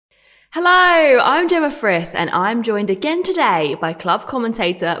Hello, I'm Gemma Frith and I'm joined again today by club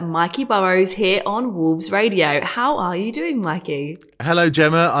commentator Mikey Burrows here on Wolves Radio. How are you doing, Mikey? Hello,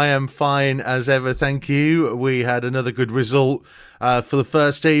 Gemma. I am fine as ever, thank you. We had another good result for the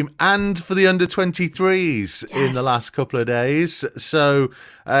first team and for the under-23s in the last couple of days. So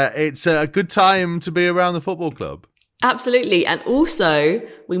it's a good time to be around the football club. Absolutely. And also,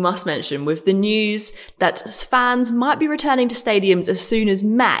 we must mention with the news that fans might be returning to stadiums as soon as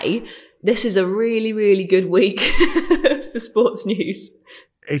May, this is a really, really good week for sports news.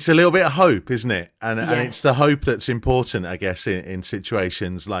 It's a little bit of hope, isn't it? And it's the hope that's important, I guess, in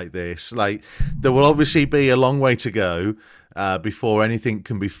situations like this. Like, there will obviously be a long way to go before anything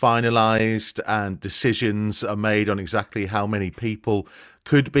can be finalised and decisions are made on exactly how many people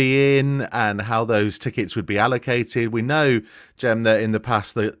could be in and how those tickets would be allocated. We know, Jem, that in the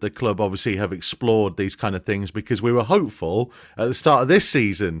past the club obviously have explored these kind of things because we were hopeful at the start of this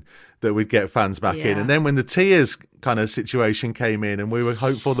season that we'd get fans back in. And then when the tiers kind of situation came in and we were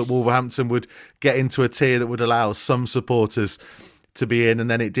hopeful that Wolverhampton would get into a tier that would allow some supporters to be in, and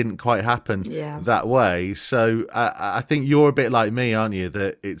then it didn't quite happen that way. So I think you're a bit like me, aren't you?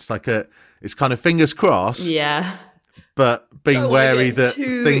 That it's kind of fingers crossed. Yeah. But being wary that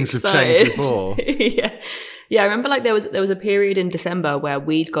things have changed before. Yeah, I remember like there was a period in December where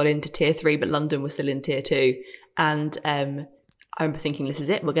we'd got into tier 3, but London was still in tier 2. And I remember thinking, this is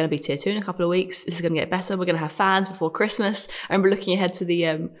it. We're going to be tier 2 in a couple of weeks. This is going to get better. We're going to have fans before Christmas. I remember looking ahead to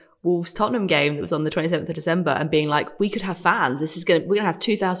the Wolves-Tottenham game that was on the 27th of December and being like, we could have fans. We're going to have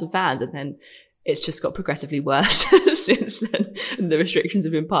 2,000 fans. And then it's just got progressively worse since then. And the restrictions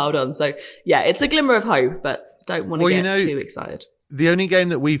have been piled on. So yeah, it's a glimmer of hope, but don't want to get too excited. The only game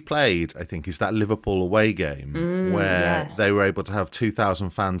that we've played, I think, is that Liverpool away game where they were able to have 2,000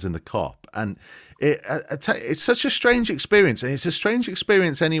 fans in the Kop. And it's such a strange experience. And it's a strange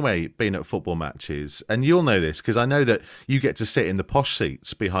experience anyway, being at football matches. And you'll know this because I know that you get to sit in the posh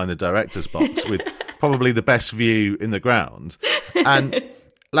seats behind the director's box with probably the best view in the ground. And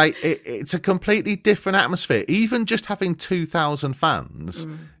like it's a completely different atmosphere. Even just having 2,000 fans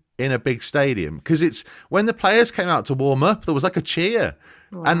in a big stadium, because it's when the players came out to warm up, there was like a cheer.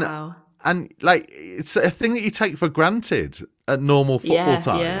 Wow. And like it's a thing that you take for granted at normal football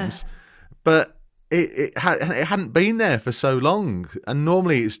times, but it hadn't been there for so long. And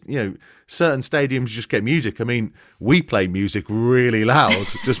normally it's, certain stadiums just get music. I mean, we play music really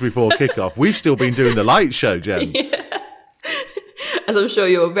loud just before kickoff. We've still been doing the light show, Jen. As I'm sure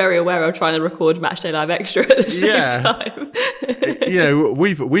you're very aware of, trying to record Matchday Live Extra at the same time.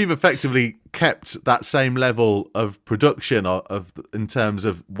 We've effectively kept that same level of production in terms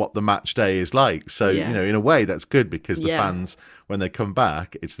of what the match day is like. So, in a way that's good because the fans, when they come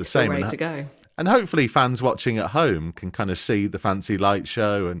back, it's the same. Ready to go. And hopefully fans watching at home can kind of see the fancy light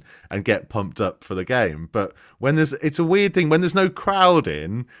show and get pumped up for the game. But it's a weird thing. When there's no crowd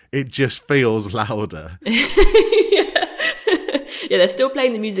in, it just feels louder. Yeah, they're still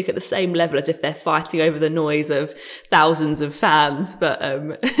playing the music at the same level as if they're fighting over the noise of thousands of fans. But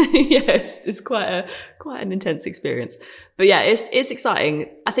it's quite an intense experience. But yeah, it's exciting.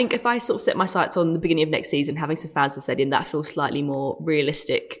 I think if I sort of set my sights on the beginning of next season, having some fans in the stadium, that feels slightly more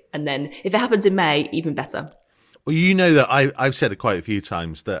realistic. And then if it happens in May, even better. Well, you know that I've said it quite a few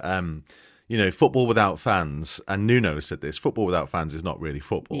times that football without fans, and Nuno said this, football without fans is not really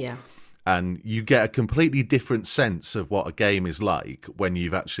football. Yeah. And you get a completely different sense of what a game is like when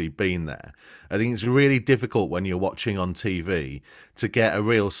you've actually been there. I think it's really difficult when you're watching on TV to get a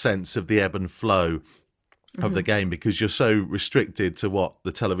real sense of the ebb and flow of the game because you're so restricted to what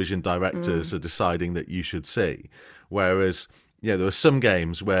the television directors are deciding that you should see. Whereas, there were some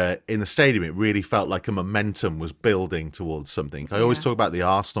games where in the stadium it really felt like a momentum was building towards something. I always talk about the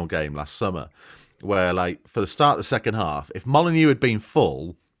Arsenal game last summer where, like, for the start of the second half, if Molineux had been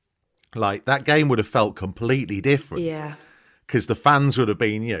full, like that game would have felt completely different. Yeah. Because the fans would have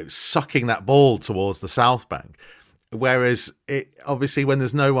been, sucking that ball towards the South Bank. Whereas it obviously when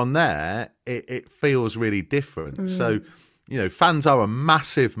there's no one there, it feels really different. So, fans are a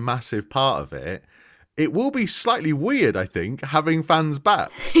massive, massive part of it. It will be slightly weird, I think, having fans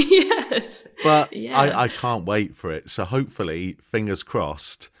back. Yes. But I can't wait for it. So hopefully, fingers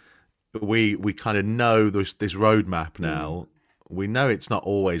crossed, we kind of know this roadmap now. We know it's not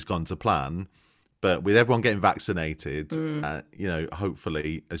always gone to plan, but with everyone getting vaccinated,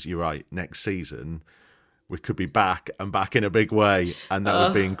 hopefully, as you're right, next season, we could be back in a big way, and that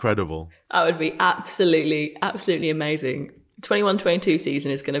would be incredible. That would be absolutely, absolutely amazing. 21-22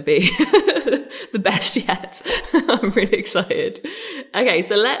 season is going to be the best yet. I'm really excited. Okay,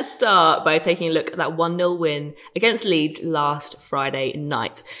 so let's start by taking a look at that 1-0 win against Leeds last Friday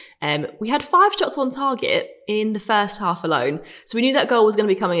night. We had 5 shots on target in the first half alone, so we knew that goal was going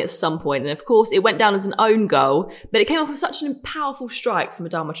to be coming at some point, and of course it went down as an own goal, but it came off of such a powerful strike from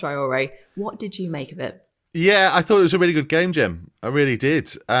Adama Traore. What did you make of it? Yeah, I thought it was a really good game, Jem. I really did.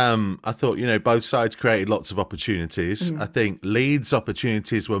 I thought, both sides created lots of opportunities. I think Leeds'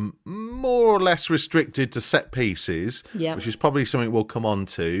 opportunities were more or less restricted to set pieces, which is probably something we'll come on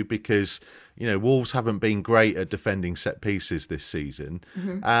to because, Wolves haven't been great at defending set pieces this season.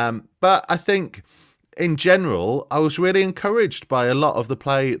 But I think in general, I was really encouraged by a lot of the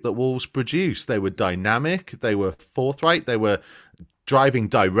play that Wolves produced. They were dynamic, they were forthright, they were driving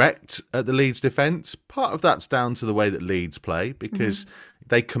direct at the Leeds defence. Part of that's down to the way that Leeds play because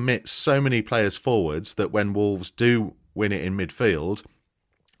they commit so many players forwards that when Wolves do win it in midfield,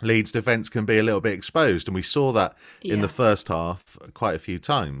 Leeds defence can be a little bit exposed. And we saw that in the first half quite a few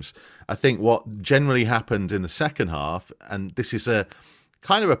times. I think what generally happened in the second half, and this is a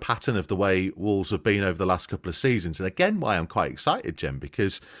kind of a pattern of the way Wolves have been over the last couple of seasons, and again why I'm quite excited, Jem,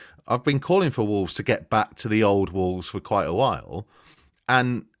 because I've been calling for Wolves to get back to the old Wolves for quite a while.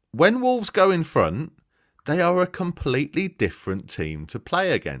 And when Wolves go in front, they are a completely different team to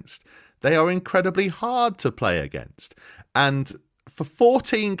play against. They are incredibly hard to play against. And for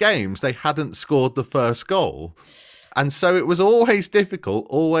 14 games, they hadn't scored the first goal. And so it was always difficult,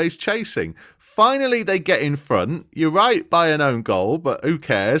 always chasing. Finally, they get in front. You're right, by an own goal, but who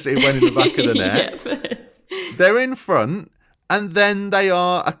cares? It went in the back of the net. They're in front. And then they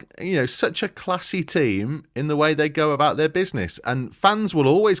are, such a classy team in the way they go about their business. And fans will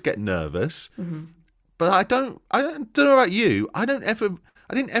always get nervous. But I don't know about you. I didn't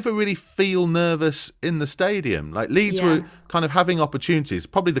ever really feel nervous in the stadium. Like Leeds were kind of having opportunities,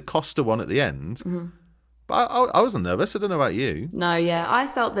 probably the Costa one at the end. But I wasn't nervous. I don't know about you. No, yeah. I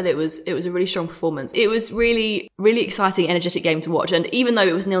felt that it was a really strong performance. It was really, really exciting, energetic game to watch. And even though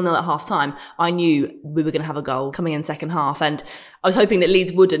it was 0-0 at half time, I knew we were going to have a goal coming in second half. And I was hoping that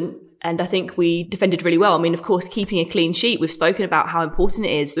Leeds wouldn't. And I think we defended really well. I mean, of course, keeping a clean sheet, we've spoken about how important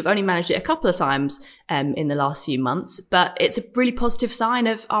it is. We've only managed it a couple of times in the last few months, but it's a really positive sign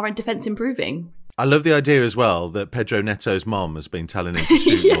of our defence improving. I love the idea as well that Pedro Neto's mom has been telling him to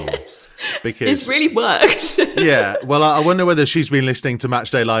shoot more. Because it's really worked. Yeah, well, I wonder whether she's been listening to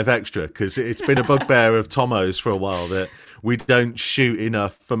Matchday Live Extra, because it's been a bugbear of Tomo's for a while that we don't shoot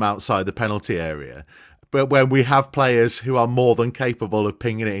enough from outside the penalty area. But when we have players who are more than capable of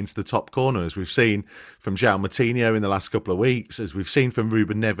pinging it into the top corner, as we've seen from João Moutinho in the last couple of weeks, as we've seen from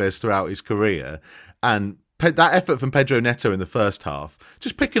Ruben Neves throughout his career, and that effort from Pedro Neto in the first half,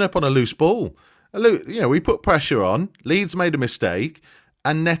 just picking up on a loose ball. We put pressure on, Leeds made a mistake,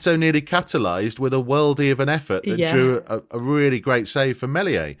 and Neto nearly capitalised with a worldie of an effort that drew a really great save from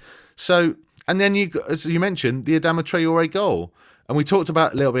Meslier. So, and then as you mentioned, the Adama Traore goal. And we talked a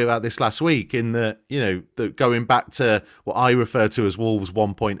little bit about this last week in the going back to what I refer to as Wolves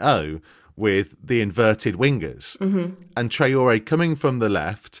 1.0 with the inverted wingers. And Traore coming from the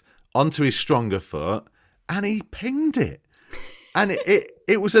left onto his stronger foot, and he pinged it. And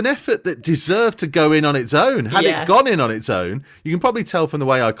it was an effort that deserved to go in on its own. Had it gone in on its own, you can probably tell from the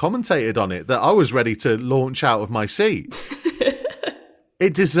way I commentated on it that I was ready to launch out of my seat.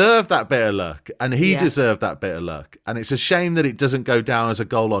 It deserved that bit of luck, and he deserved that bit of luck. And it's a shame that it doesn't go down as a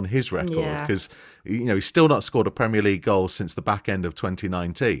goal on his record, because he's still not scored a Premier League goal since the back end of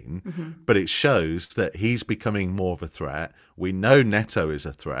 2019. But it shows that he's becoming more of a threat. We know Neto is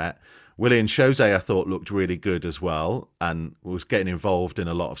a threat. Willian Jose, I thought, looked really good as well and was getting involved in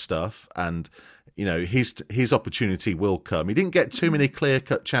a lot of stuff. And, his opportunity will come. He didn't get too many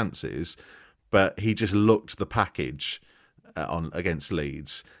clear-cut chances, but he just looked the package against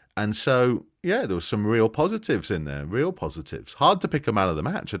Leeds. And so, there was some real positives in there, real positives. Hard to pick a man of the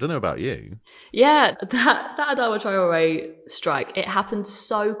match. I don't know about you. Yeah, that Adama Traore strike, it happened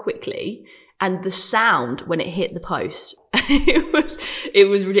so quickly. And the sound when it hit the post, it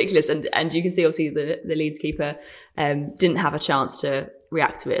was ridiculous. And you can see, obviously, the Leeds keeper didn't have a chance to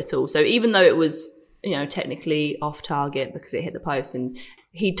react to it at all. So even though it was, technically off target because it hit the post, and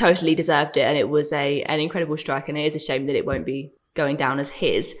he totally deserved it, and it was an incredible strike, and it is a shame that it won't be going down as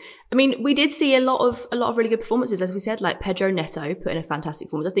his. I mean, we did see a lot of really good performances, as we said, like Pedro Neto put in a fantastic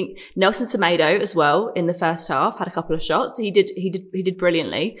performance. I think Nelson Semedo as well in the first half had a couple of shots. He did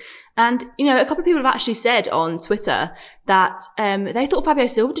brilliantly. And, a couple of people have actually said on Twitter that they thought Fabio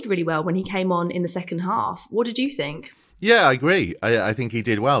Silva did really well when he came on in the second half. What did you think? Yeah, I agree. I think he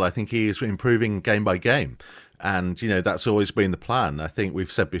did well. I think he is improving game by game. And, that's always been the plan. I think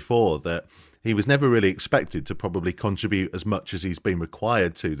we've said before that he was never really expected to probably contribute as much as he's been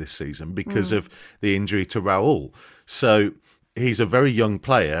required to this season because of the injury to Raul. So he's a very young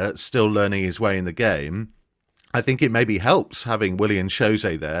player, still learning his way in the game. I think it maybe helps having Willian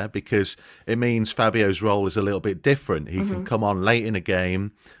Jose there because it means Fabio's role is a little bit different. He can come on late in a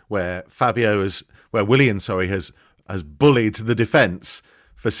game where Willian has bullied the defence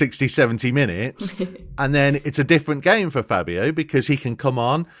for 60, 70 minutes. And then it's a different game for Fabio because he can come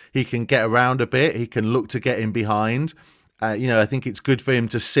on, he can get around a bit, he can look to get in behind. I think it's good for him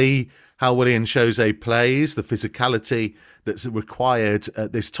to see how Willian Jose plays, the physicality that's required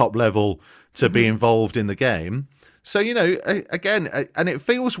at this top level to be involved in the game. So, again, and it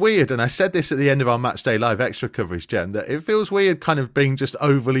feels weird, and I said this at the end of our Matchday Live extra coverage, Jem, that it feels weird kind of being just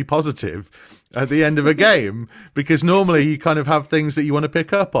overly positive at the end of a game, because normally you kind of have things that you want to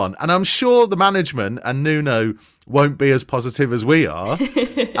pick up on. And I'm sure the management and Nuno won't be as positive as we are,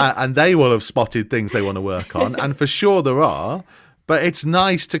 and they will have spotted things they want to work on, and for sure there are. But it's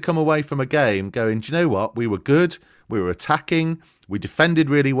nice to come away from a game going, do you know what? We were good, we were attacking, we defended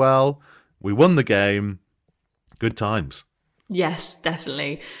really well, we won the game. Good times. Yes,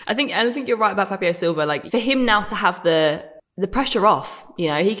 definitely. I think you're right about Fabio Silva. Like, for him now to have the pressure off,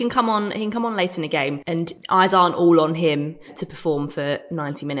 he can come on late in the game and eyes aren't all on him to perform for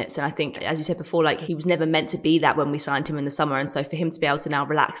 90 minutes. And I think, as you said before, like, he was never meant to be that when we signed him in the summer. And so for him to be able to now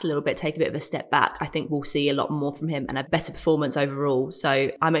relax a little bit, take a bit of a step back, I think we'll see a lot more from him and a better performance overall. So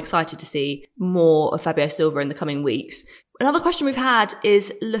I'm excited to see more of Fabio Silva in the coming weeks. Another question we've had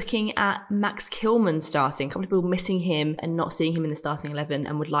is looking at Max Kilman starting. A couple of people missing him and not seeing him in the starting 11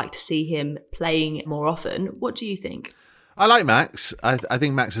 and would like to see him playing more often. What do you think? I like Max. I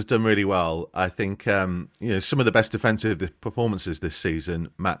think Max has done really well. I think some of the best defensive performances this season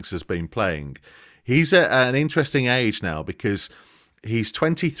Max has been playing. He's at an interesting age now because he's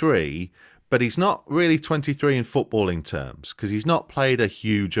 23, but he's not really 23 in footballing terms because he's not played a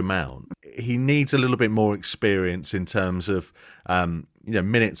huge amount. He needs a little bit more experience in terms of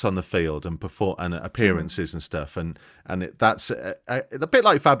minutes on the field and appearances and stuff, and that's a bit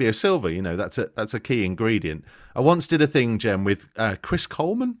like Fabio Silva. That's a key ingredient. I once did a thing, Jem, with Chris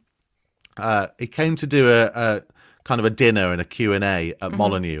Coleman. He came to do a kind of a dinner and a Q&A at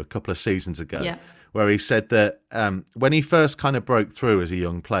Molineux a couple of seasons ago, where he said that when he first kind of broke through as a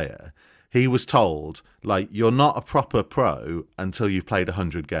young player, he was told, like, you're not a proper pro until you've played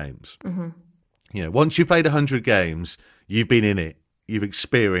 100 games. Once you've played 100 games, you've been in it. You've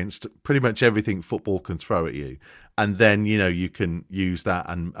experienced pretty much everything football can throw at you. And then, you can use that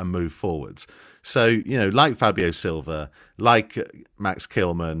and move forwards. So, like Fabio Silva, like Max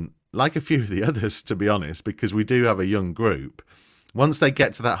Kilman, like a few of the others, to be honest, because we do have a young group. Once they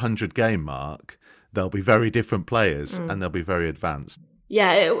get to that 100-game mark, they'll be very different players and they'll be very advanced.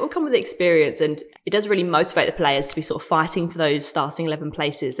 Yeah, it will come with the experience, and it does really motivate the players to be sort of fighting for those starting 11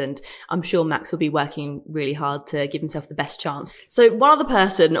 places. And I'm sure Max will be working really hard to give himself the best chance. So one other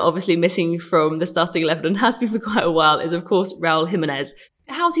person obviously missing from the starting 11 and has been for quite a while is, of course, Raul Jimenez.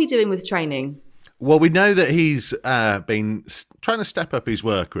 How's he doing with training? Well, we know that he's been trying to step up his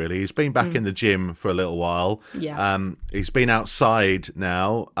work, really. He's been back in the gym for a little while. Yeah. He's been outside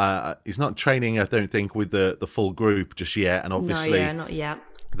now. He's not training, I don't think, with the full group just yet. And obviously, not yet.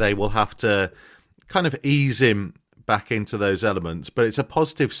 They will have to kind of ease him back into those elements. But it's a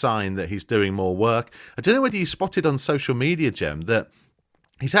positive sign that he's doing more work. I don't know whether you spotted on social media, Jem, that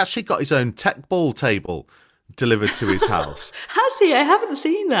he's actually got his own tech ball table delivered to his house. Has he? I haven't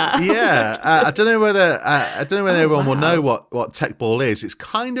seen that. Yeah, I don't know whether everyone will know what tech ball is. It's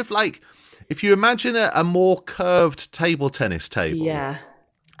kind of like if you imagine a more curved table tennis table,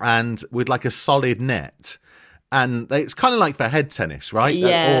 and with like a solid net, and it's kind of like for head tennis, right?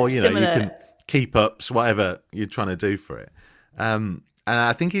 Yeah, or similar. You can keep ups, whatever you're trying to do for it. And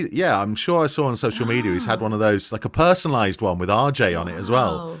I think I'm sure I saw on social media he's had one of those, like a personalised one with RJ on it as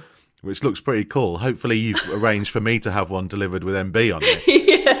well, which looks pretty cool. Hopefully you've arranged for me to have one delivered with MB on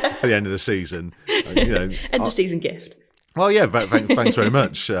it for the end of the season. End of season gift. Well, yeah, thanks very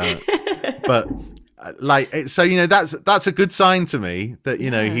much. But that's a good sign to me that,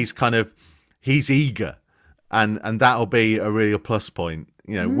 he's eager and that'll be a real plus point.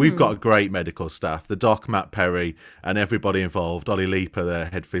 We've got a great medical staff, the doc, Matt Perry, and everybody involved, Ollie Leaper, their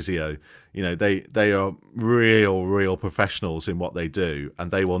head physio. They are real professionals in what they do,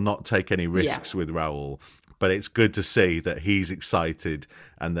 and they will not take any risks with Raul. But it's good to see that he's excited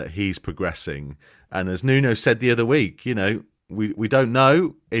and that he's progressing. And as Nuno said the other week, we don't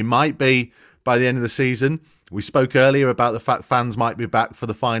know. It might be by the end of the season We spoke earlier about the fact fans might be back for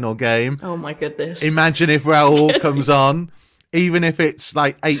the final game. Oh my goodness. Imagine if Raul comes on, even if it's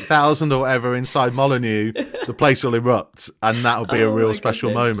like 8,000 or whatever inside Molineux, the place will erupt, and that'll be a real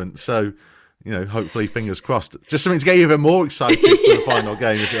special moment. So, hopefully, fingers crossed. Just something to get you even more excited for the final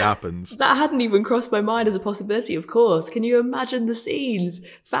game if it happens. That hadn't even crossed my mind as a possibility, of course. Can you imagine the scenes?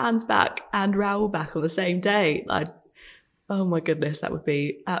 Fans back and Raul back on the same day. Oh my goodness, that would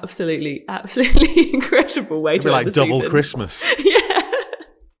be absolutely incredible way to end the season. Double Christmas. Yeah.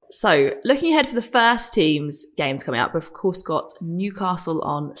 So, looking ahead for the first team's games coming up, we've of course got Newcastle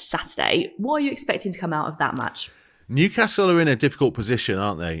on Saturday. What are you expecting to come out of that match? Newcastle are in a difficult position,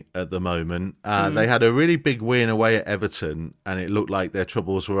 aren't they, at the moment? They had a really big win away at Everton, and it looked like their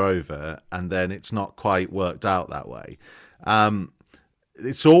troubles were over, and then it's not quite worked out that way.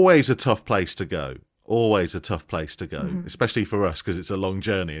 It's always a tough place to go. Always a tough place to go, especially for us, because it's a long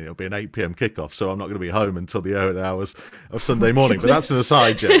journey and it'll be an 8 p.m. kickoff, so I'm not going to be home until the early hours of Sunday morning. But that's an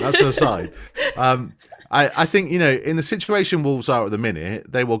aside, Jen. That's an aside. I think, in the situation Wolves are at the minute,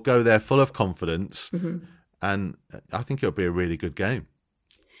 they will go there full of confidence, and I think it'll be a really good game.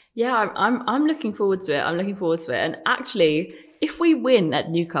 Yeah, I'm looking forward to it. And actually, if we win at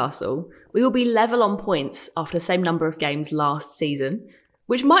Newcastle, we will be level on points after the same number of games last season,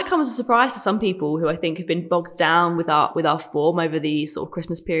 which might come as a surprise to some people who I think have been bogged down with our form over the sort of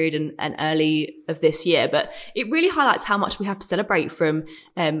Christmas period and early of this year. But it really highlights how much we have to celebrate from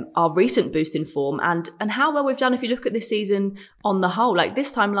our recent boost in form and how well we've done if you look at this season on the whole. Like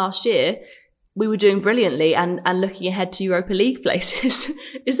this time last year, we were doing brilliantly and looking ahead to Europa League places.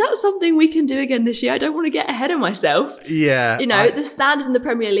 Is that something we can do again this year? I don't want to get ahead of myself. Yeah. The standard in the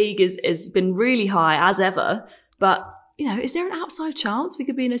Premier League has been really high as ever, but is there an outside chance we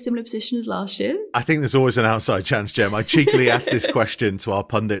could be in a similar position as last year? I think there's always an outside chance, Jem. I cheekily asked this question to our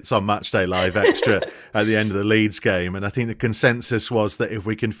pundits on Matchday Live Extra at the end of the Leeds game, and I think the consensus was that if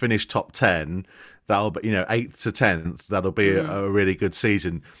we can finish top 10, that'll be, 8th to 10th, that'll be a really good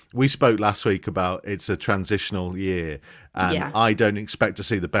season. We spoke last week about it's a transitional year, and I don't expect to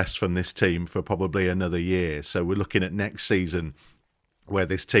see the best from this team for probably another year. So we're looking at next season where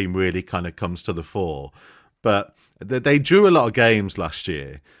this team really kind of comes to the fore. But they drew a lot of games last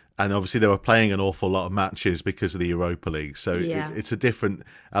year, and obviously they were playing an awful lot of matches because of the Europa League. So it's a different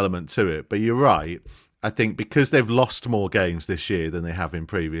element to it. But you're right. I think because they've lost more games this year than they have in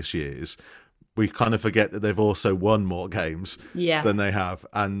previous years, we kind of forget that they've also won more games than they have.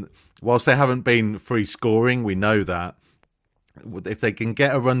 And whilst they haven't been free scoring, we know that if they can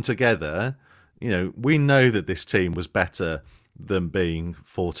get a run together, we know that this team was better than being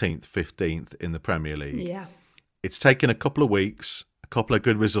 14th, 15th in the Premier League. Yeah. It's taken a couple of weeks, a couple of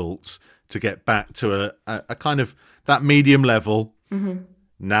good results to get back to a kind of that medium level.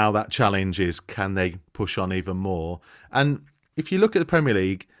 Now that challenge is, can they push on even more? And if you look at the Premier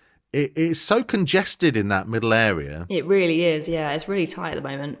League, it is so congested in that middle area. It really is, yeah. It's really tight at the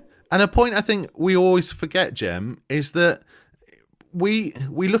moment. And a point I think we always forget, Jem, is that we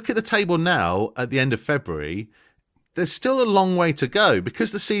look at the table now at the end of February. There's still a long way to go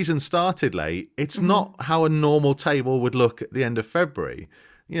because the season started late. It's not how a normal table would look at the end of February.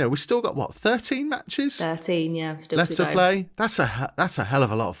 We've still got 13 matches? 13, yeah, still left to play. That's a hell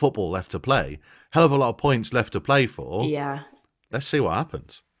of a lot of football left to play. Hell of a lot of points left to play for. Yeah. Let's see what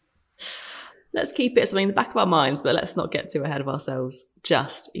happens. Let's keep it something in the back of our minds, but let's not get too ahead of ourselves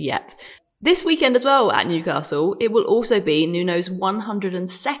just yet. This weekend as well at Newcastle, it will also be Nuno's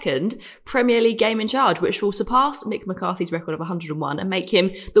 102nd Premier League game in charge, which will surpass Mick McCarthy's record of 101 and make him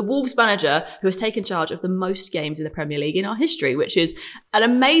the Wolves manager who has taken charge of the most games in the Premier League in our history, which is an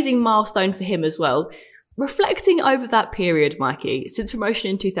amazing milestone for him as well. Reflecting over that period, Mikey, since promotion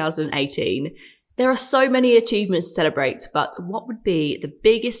in 2018, there are so many achievements to celebrate, but what would be the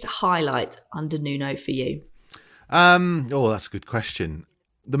biggest highlight under Nuno for you? That's a good question.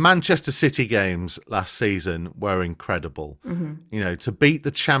 The Manchester City games last season were incredible. To beat the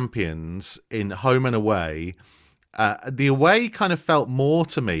champions in home and away. The away kind of felt more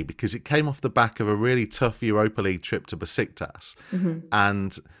to me because it came off the back of a really tough Europa League trip to Besiktas.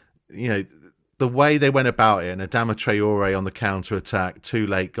 And, the way they went about it, and Adama Traore on the counter-attack, 2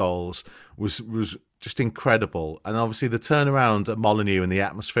 late goals, was just incredible. And obviously the turnaround at Molineux and the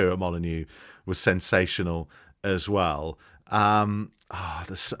atmosphere at Molineux was sensational as well.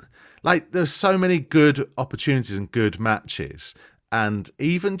 There's so many good opportunities and good matches, and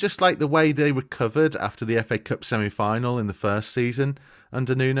even just like the way they recovered after the FA Cup semi-final in the first season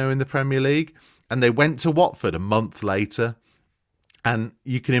under Nuno in the Premier League, and they went to Watford a month later And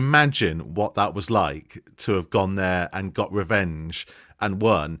you can imagine what that was like to have gone there and got revenge and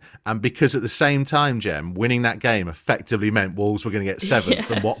won. And because at the same time, Jem, winning that game effectively meant Wolves were going to get seventh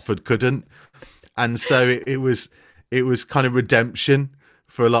and Watford couldn't. And so it was kind of redemption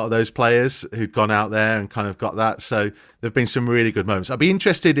for a lot of those players who'd gone out there and kind of got that. So there have been some really good moments. I'd be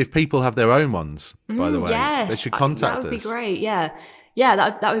interested if people have their own ones, by the way. Yes, they should contact us. That would be great, yeah. Yeah,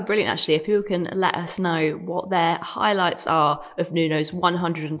 that would be brilliant, actually. If people can let us know what their highlights are of Nuno's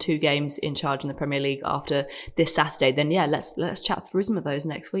 102 games in charge in the Premier League after this Saturday, then yeah, let's chat through some of those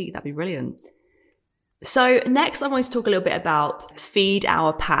next week. That'd be brilliant. So next I want to talk a little bit about Feed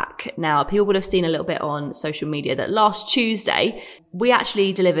Our Pack. Now, people would have seen a little bit on social media that last Tuesday, we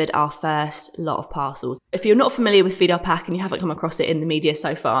actually delivered our first lot of parcels. If you're not familiar with Feed Our Pack and you haven't come across it in the media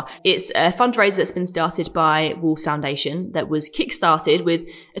so far, it's a fundraiser that's been started by Wolves Foundation that was kickstarted with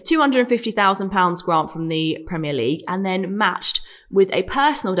a £250,000 grant from the Premier League and then matched with a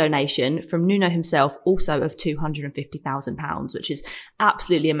personal donation from Nuno himself, also of £250,000, which is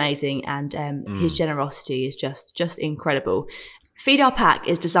absolutely amazing. And his generosity is just incredible. Feed Our Pack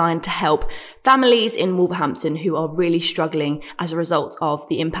is designed to help families in Wolverhampton who are really struggling as a result of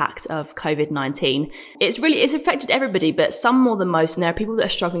the impact of COVID-19. It's affected everybody, but some more than most. And there are people that are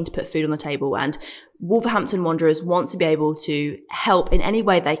struggling to put food on the table, and Wolverhampton Wanderers want to be able to help in any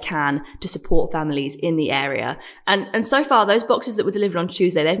way they can to support families in the area. And so far, those boxes that were delivered on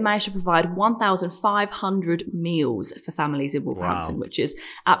Tuesday, they've managed to provide 1,500 meals for families in Wolverhampton, which is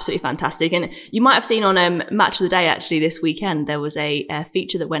absolutely fantastic. And you might have seen on Match of the Day, actually, this weekend, there was a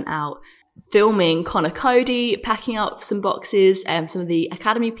feature that went out filming Connor Cody packing up some boxes, some of the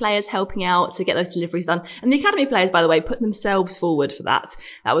academy players helping out to get those deliveries done. And the academy players, by the way, put themselves forward for that.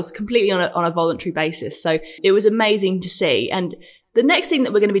 That was completely on a voluntary basis. So it was amazing to see. And the next thing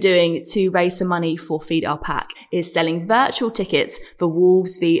that we're going to be doing to raise some money for Feed Our Pack is selling virtual tickets for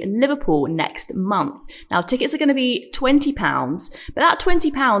Wolves v Liverpool next month. Now, tickets are going to be £20, but that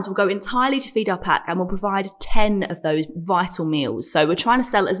 £20 will go entirely to Feed Our Pack and will provide 10 of those vital meals. So we're trying to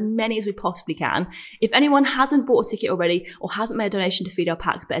sell as many as we possibly can. If anyone hasn't bought a ticket already or hasn't made a donation to Feed Our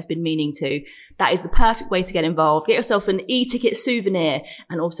Pack but has been meaning to, that is the perfect way to get involved. Get yourself an e-ticket souvenir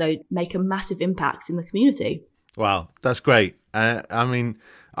and also make a massive impact in the community. Wow, that's great. I mean,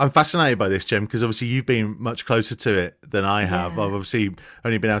 I'm fascinated by this, Jem, because obviously you've been much closer to it than I have. Yeah. I've obviously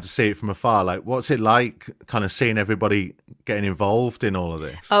only been able to see it from afar. Like, what's it like kind of seeing everybody getting involved in all of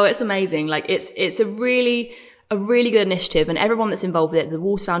this? Oh, it's amazing. Like, it's a really good initiative, and everyone that's involved with it, the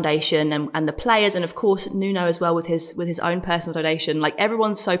Wolves Foundation and the players, and of course Nuno as well with his own personal donation. Like,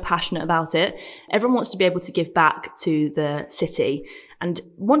 everyone's so passionate about it. Everyone wants to be able to give back to the city and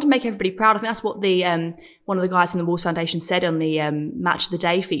want to make everybody proud. I think that's what the one of the guys from the Wolves Foundation said on the Match of the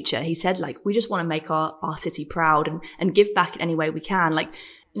Day feature. He said, like, we just want to make our city proud and give back in any way we can. Like,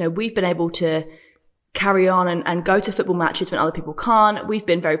 you know, we've been able to carry on and go to football matches when other people can't. We've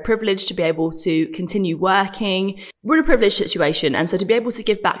been very privileged to be able to continue working. We're in a privileged situation. And so to be able to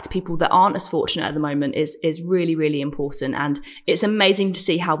give back to people that aren't as fortunate at the moment is really, really important. And it's amazing to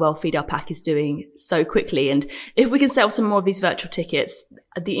see how well Feed Our Pack is doing so quickly. And if we can sell some more of these virtual tickets,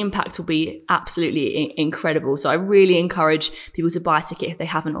 the impact will be absolutely incredible. So I really encourage people to buy a ticket if they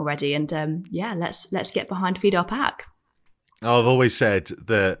haven't already. And let's get behind Feed Our Pack. I've always said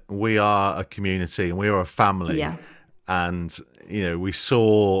that we are a community and we are a family. Yeah. And, you know, we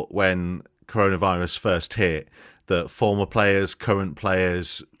saw when coronavirus first hit that former players, current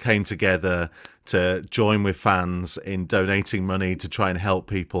players came together to join with fans in donating money to try and help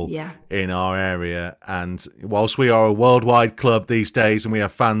people in our area. And whilst we are a worldwide club these days and we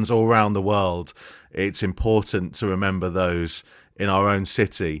have fans all around the world, it's important to remember those in our own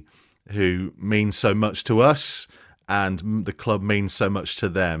city who mean so much to us. And the club means so much to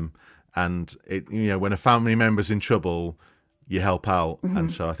them. And it, you know, when a family member's in trouble, you help out. Mm-hmm.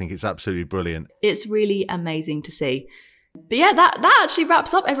 And so I think it's absolutely brilliant. It's really amazing to see. But yeah, that actually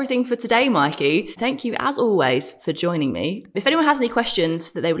wraps up everything for today, Mikey. Thank you, as always, for joining me. If anyone has any questions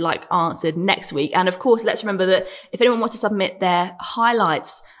that they would like answered next week, and of course, let's remember that if anyone wants to submit their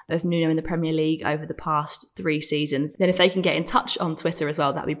highlights of Nuno in the Premier League over the past 3 seasons, then if they can get in touch on Twitter as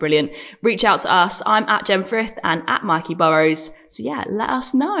well, that'd be brilliant. Reach out to us. I'm at Jem Frith and at Mikey Burrows. So yeah, let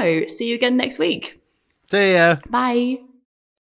us know. See you again next week. See ya. Bye.